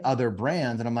in other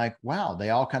brands. And I'm like, wow, they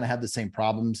all kind of have the same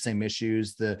problems, same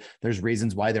issues. There's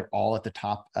reasons why they're all at the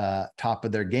top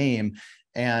of their game.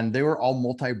 And they were all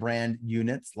multi-brand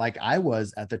units like I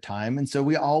was at the time. And so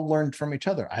we all learned from each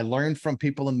other. I learned from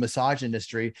people in the massage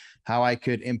industry, how I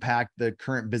could impact the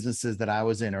current businesses that I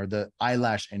was in, or the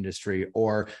eyelash industry,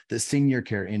 or the senior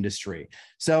care industry.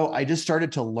 So I just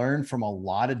started to learn from a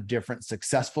lot of different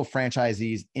successful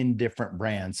franchisees in different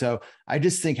brands. So I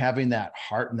just think having that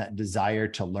heart and that desire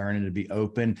to learn and to be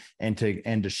open and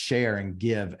to share and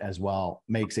give as well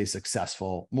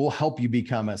will help you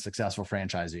become a successful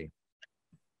franchisee.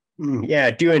 Yeah,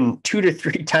 doing 2 to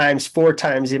 3 times, 4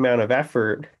 times the amount of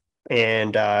effort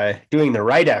and doing the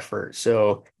right effort.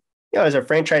 So, as a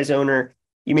franchise owner,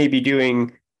 you may be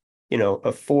doing,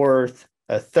 a fourth,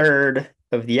 a third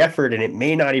of the effort, and it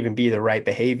may not even be the right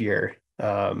behavior.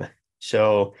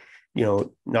 So,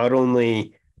 not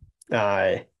only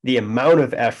the amount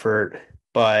of effort,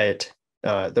 but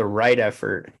the right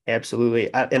effort.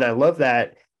 Absolutely. And I love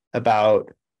that about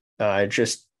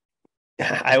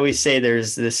I always say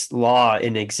there's this law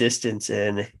in existence,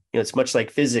 and it's much like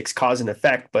physics, cause and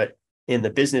effect, but in the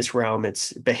business realm,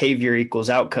 it's behavior equals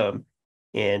outcome.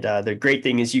 And the great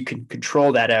thing is you can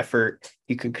control that effort,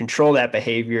 you can control that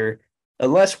behavior,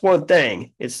 unless one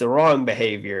thing, it's the wrong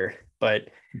behavior. But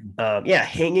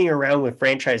hanging around with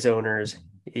franchise owners,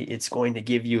 it's going to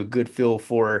give you a good feel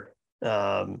for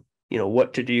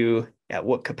what to do at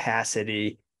what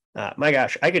capacity. My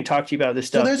gosh, I can talk to you about this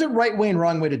stuff. So there's a right way and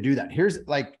wrong way to do that. Here's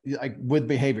like with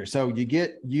behavior. So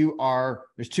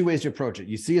there's 2 ways to approach it.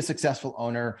 You see a successful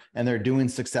owner and they're doing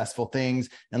successful things.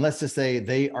 And let's just say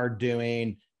they are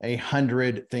doing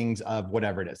 100 things of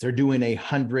whatever it is. They're doing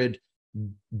 100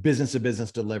 business to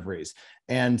business deliveries.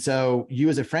 And so you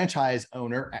as a franchise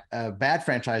owner, a bad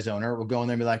franchise owner will go in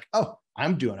there and be like, oh,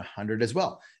 I'm doing 100 as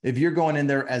well. If you're going in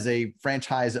there as a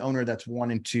franchise owner that's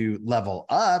wanting to level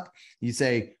up, you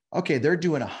say, okay, they're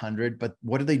doing 100, but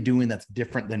what are they doing that's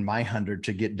different than my 100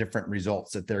 to get different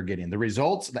results that they're getting? The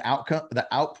results, the outcome, the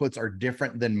outputs are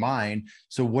different than mine.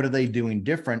 So what are they doing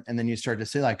different? And then you start to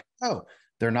say like, oh,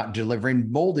 they're not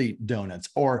delivering moldy donuts,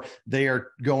 or they are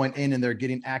going in and they're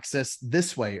getting access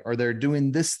this way, or they're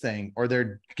doing this thing, or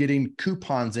they're getting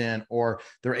coupons in, or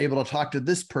they're able to talk to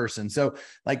this person. So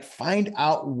like find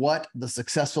out what the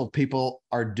successful people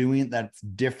are doing that's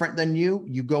different than you.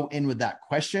 You go in with that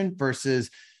question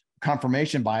versus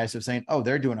confirmation bias of saying, oh,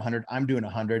 they're doing 100, I'm doing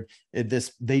 100.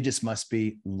 They just must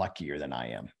be luckier than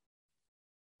I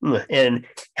am. And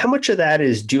how much of that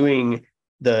is doing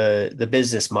the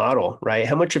business model, right?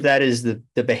 How much of that is the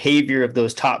behavior of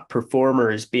those top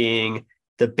performers being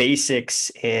the basics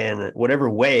in whatever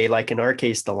way, like in our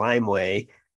case, the Lime way,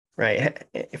 right?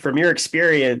 From your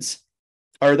experience,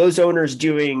 are those owners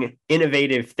doing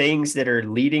innovative things that are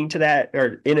leading to that,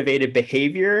 or innovative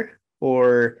behavior?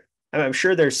 Or I'm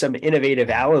sure there's some innovative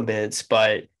elements,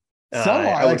 but some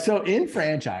are so in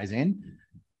franchising,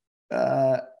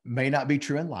 may not be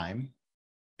true in Lime.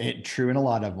 True in a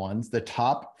lot of ones. The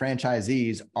top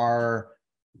franchisees are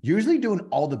usually doing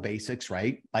all the basics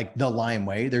right, like the Lime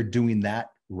way. They're doing that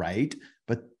right,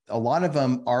 but a lot of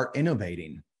them are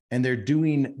innovating and they're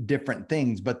doing different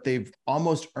things, but they've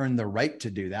almost earned the right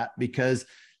to do that because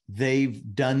they've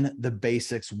done the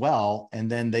basics well,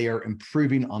 and then they are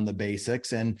improving on the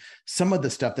basics. And some of the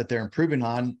stuff that they're improving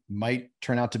on might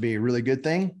turn out to be a really good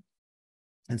thing,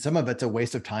 and some of it's a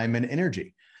waste of time and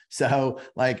energy. So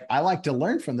like, I like to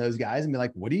learn from those guys and be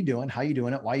like, what are you doing? How are you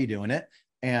doing it? Why are you doing it?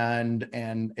 And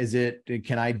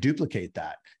can I duplicate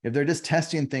that? If they're just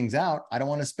testing things out, I don't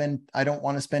want to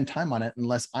spend time on it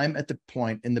unless I'm at the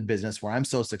point in the business where I'm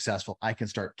so successful, I can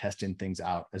start testing things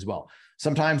out as well.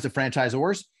 Sometimes the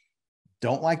franchisors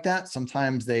don't like that.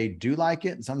 Sometimes they do like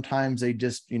it. And sometimes they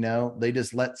just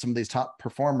let some of these top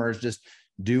performers just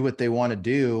do what they want to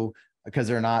do because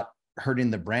they're not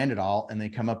hurting the brand at all, and they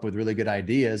come up with really good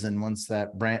ideas. And once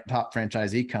that top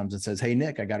franchisee comes and says, hey,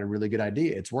 Nick, I got a really good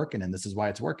idea, it's working, and this is why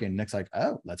it's working, Nick's like,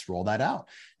 oh, let's roll that out.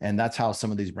 And that's how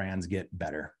some of these brands get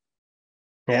better.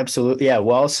 Absolutely. Yeah.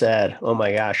 Well said. Oh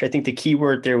my gosh. I think the key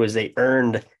word there was they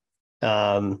earned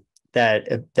that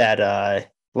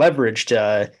leverage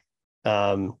to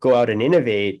go out and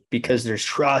innovate because there's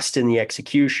trust in the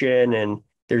execution and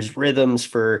there's rhythms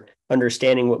for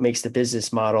understanding what makes the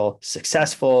business model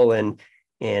successful and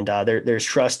there's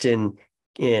trust in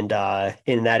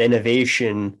that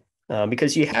innovation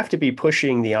because you have to be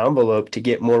pushing the envelope to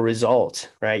get more results,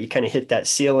 right? You kind of hit that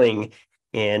ceiling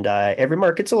and every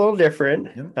market's a little different,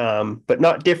 Yep. but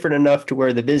not different enough to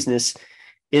where the business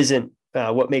isn't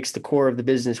what makes the core of the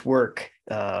business work.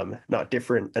 Not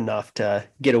different enough to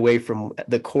get away from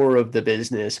the core of the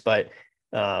business, but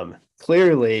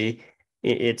clearly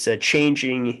it's a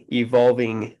changing,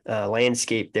 evolving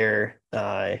landscape there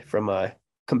from a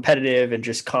competitive and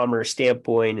just commerce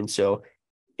standpoint. And so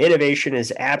innovation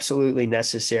is absolutely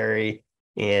necessary.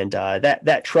 And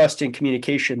that trust and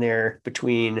communication there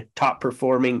between top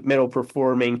performing, middle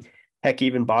performing, heck,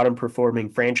 even bottom performing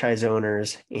franchise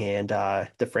owners and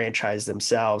the franchise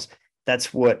themselves.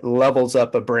 That's what levels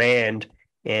up a brand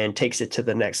and takes it to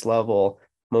the next level,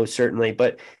 most certainly.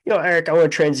 But, Erik, I want to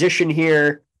transition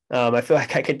here. I feel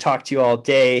like I could talk to you all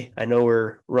day. I know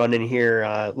we're running here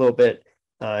a little bit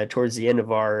towards the end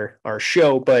of our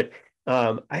show, but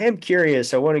I am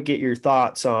curious. I want to get your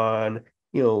thoughts on,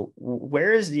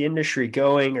 where is the industry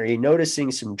going? Are you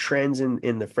noticing some trends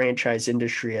in the franchise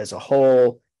industry as a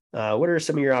whole? What are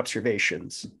some of your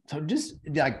observations? So just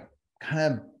like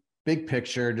kind of big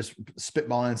picture, just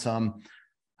spitballing some,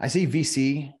 I see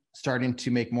VC starting to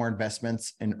make more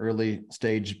investments in early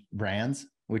stage brands,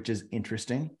 which is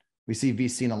interesting. We see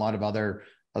VC in a lot of other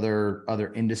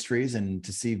industries, and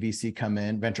to see VC come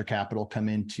in, venture capital come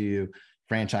into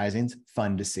franchising's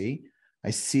fun to see.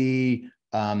 I see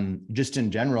just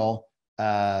in general,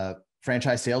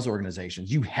 franchise sales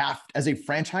organizations. You have, as a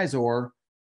franchisor,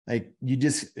 like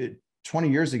 20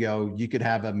 years ago, you could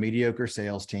have a mediocre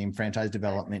sales team, franchise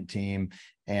development team,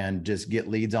 and just get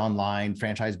leads online,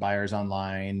 franchise buyers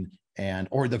online,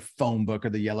 or the phone book or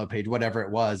the yellow page, whatever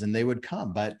it was, and they would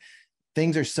come. But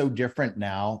things are so different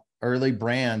now. Early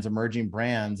brands, emerging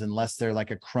brands, unless they're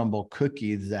like a crumble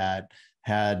cookie that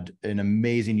had an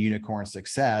amazing unicorn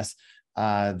success,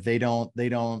 they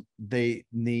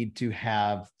need to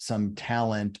have some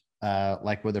talent,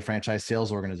 like with a franchise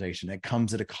sales organization. It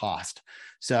comes at a cost.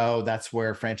 So that's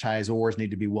where franchisors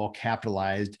need to be well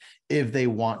capitalized if they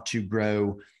want to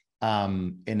grow.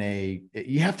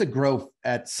 You have to grow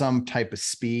at some type of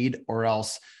speed, or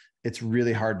else it's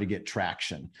really hard to get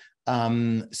traction.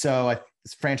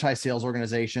 Franchise sales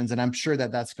organizations, and I'm sure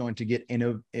that that's going to get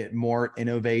more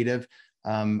innovative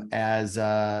as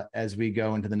we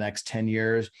go into the next 10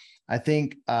 years. I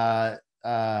think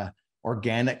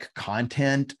organic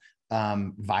content,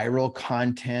 viral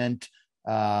content,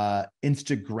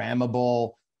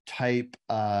 Instagrammable type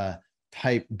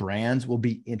brands will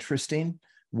be interesting,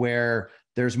 where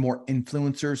there's more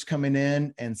influencers coming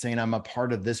in and saying, I'm a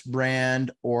part of this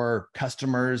brand, or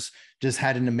customers just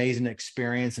had an amazing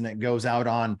experience and it goes out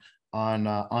on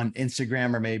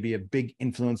Instagram, or maybe a big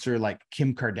influencer like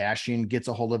Kim Kardashian gets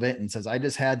a hold of it and says, I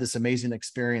just had this amazing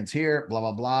experience here, blah,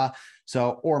 blah, blah.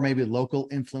 So, or maybe local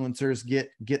influencers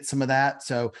get some of that.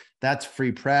 So that's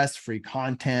free press, free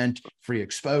content, free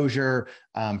exposure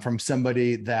from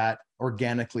somebody that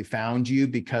organically found you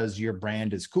because your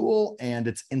brand is cool and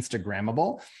it's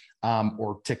Instagrammable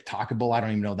or TikTokable. I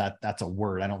don't even know that that's a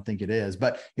word. I don't think it is,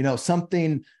 but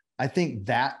something. I think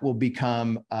that will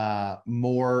become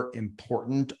more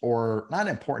important, or not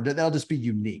important. They'll just be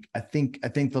unique. I think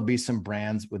there'll be some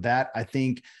brands with that. I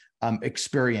think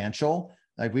experiential,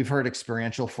 like we've heard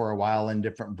experiential for a while in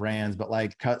different brands, but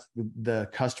like the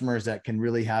customers that can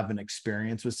really have an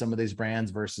experience with some of these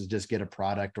brands versus just get a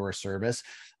product or a service.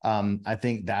 I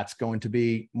think that's going to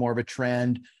be more of a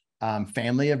trend.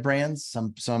 Family of brands.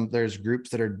 There's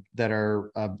groups that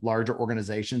are larger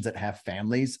organizations that have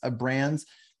families of brands.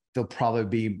 There'll probably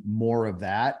be more of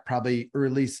that, probably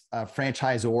early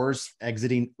franchisors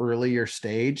exiting earlier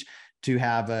stage to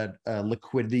have a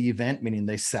liquidity event, meaning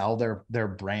they sell their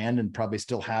brand and probably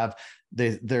still have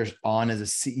they're on as a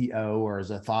CEO or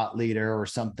as a thought leader or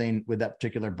something with that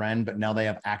particular brand, but now they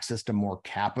have access to more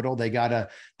capital. They got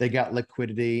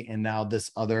liquidity, and now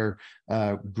this other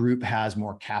group has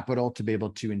more capital to be able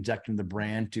to inject in the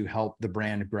brand to help the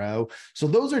brand grow. So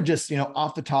those are just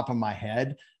off the top of my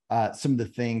head. Some of the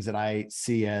things that I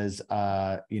see as,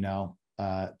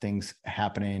 things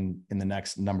happening in the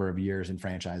next number of years in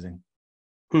franchising.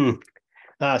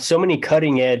 So many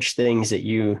cutting edge things that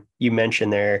you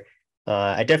mentioned there.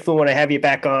 I definitely want to have you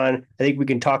back on. I think we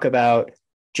can talk about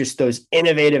just those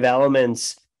innovative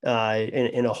elements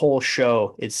in a whole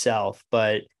show itself,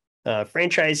 but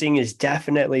franchising is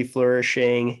definitely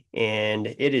flourishing, and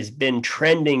it has been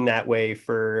trending that way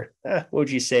for, what would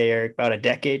you say, Eric, about a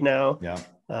decade now? Yeah.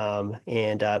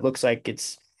 And it looks like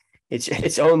it's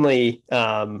only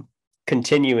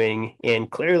continuing, and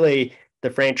clearly the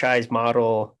franchise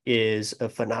model is a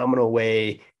phenomenal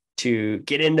way to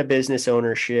get into business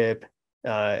ownership,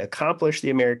 accomplish the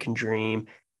American dream,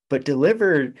 but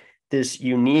deliver this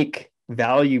unique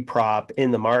value prop in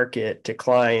the market to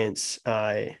clients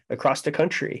across the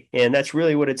country. And that's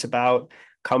really what it's about.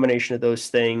 Combination of those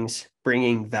things,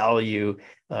 bringing value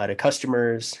to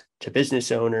customers, to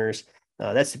business owners.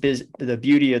 That's the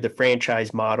beauty of the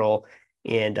franchise model.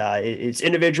 And it's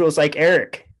individuals like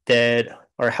Erik that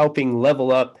are helping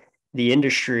level up the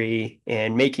industry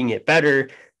and making it better.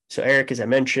 So Erik, as I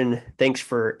mentioned, thanks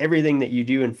for everything that you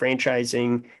do in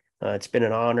franchising. It's been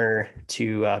an honor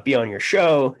to be on your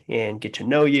show and get to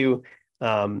know you.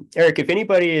 Erik, if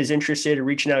anybody is interested in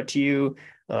reaching out to you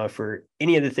for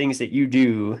any of the things that you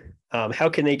do, how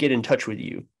can they get in touch with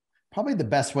you? Probably the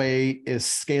best way is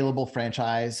Scalable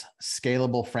Franchise,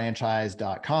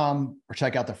 scalablefranchise.com, or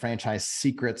check out the Franchise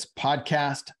Secrets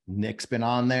podcast. Nick's been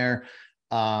on there.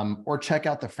 Or check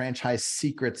out the Franchise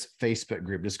Secrets Facebook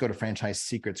group. Just go to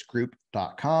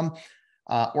franchisesecretsgroup.com.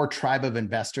 Or Tribe of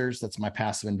Investors. That's my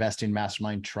passive investing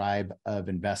mastermind,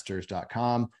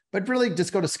 tribeofinvestors.com. But really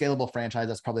just go to Scalable Franchise.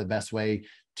 That's probably the best way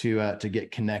to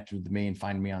get connected with me and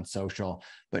find me on social.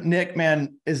 But Nick,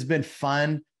 man, it's been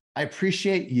fun. I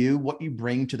appreciate you, what you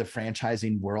bring to the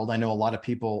franchising world. I know a lot of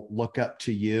people look up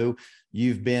to you.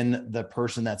 You've been the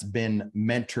person that's been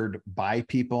mentored by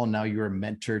people. Now you're a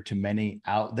mentor to many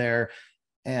out there.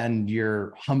 And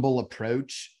your humble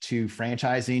approach to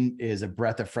franchising is a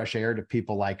breath of fresh air to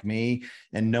people like me.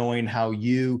 And knowing how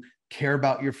you care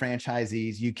about your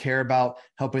franchisees, you care about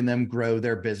helping them grow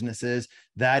their businesses,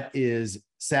 that is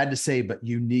sad to say, but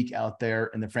unique out there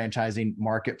in the franchising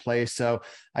marketplace. So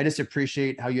I just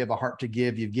appreciate how you have a heart to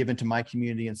give. You've given to my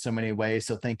community in so many ways.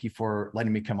 So thank you for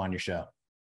letting me come on your show.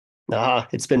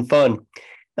 It's been fun.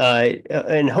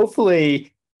 And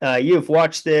hopefully, you have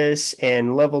watched this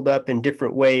and leveled up in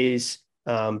different ways.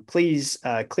 Please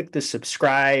click the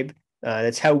subscribe.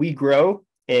 That's how we grow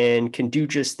and can do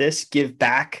just this, give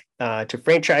back to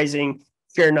franchising,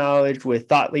 share knowledge with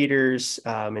thought leaders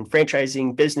in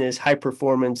franchising, business, high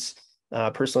performance,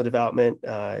 personal development,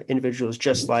 individuals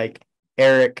just like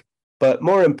Erik. But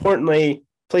more importantly,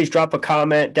 please drop a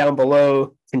comment down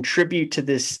below, contribute to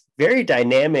this very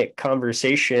dynamic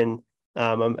conversation.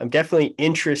 I'm definitely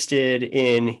interested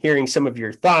in hearing some of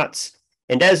your thoughts.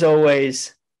 And as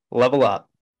always, level up.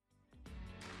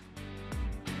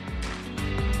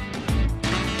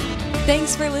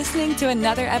 Thanks for listening to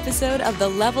another episode of the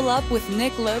Level Up with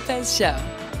Nick Lopez show.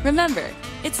 Remember,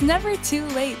 it's never too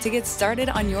late to get started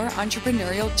on your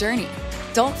entrepreneurial journey.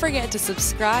 Don't forget to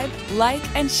subscribe, like,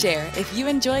 and share if you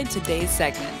enjoyed today's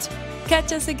segment.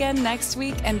 Catch us again next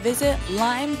week and visit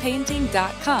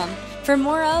limepainting.com for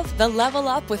more of the Level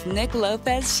Up with Nick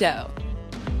Lopez show.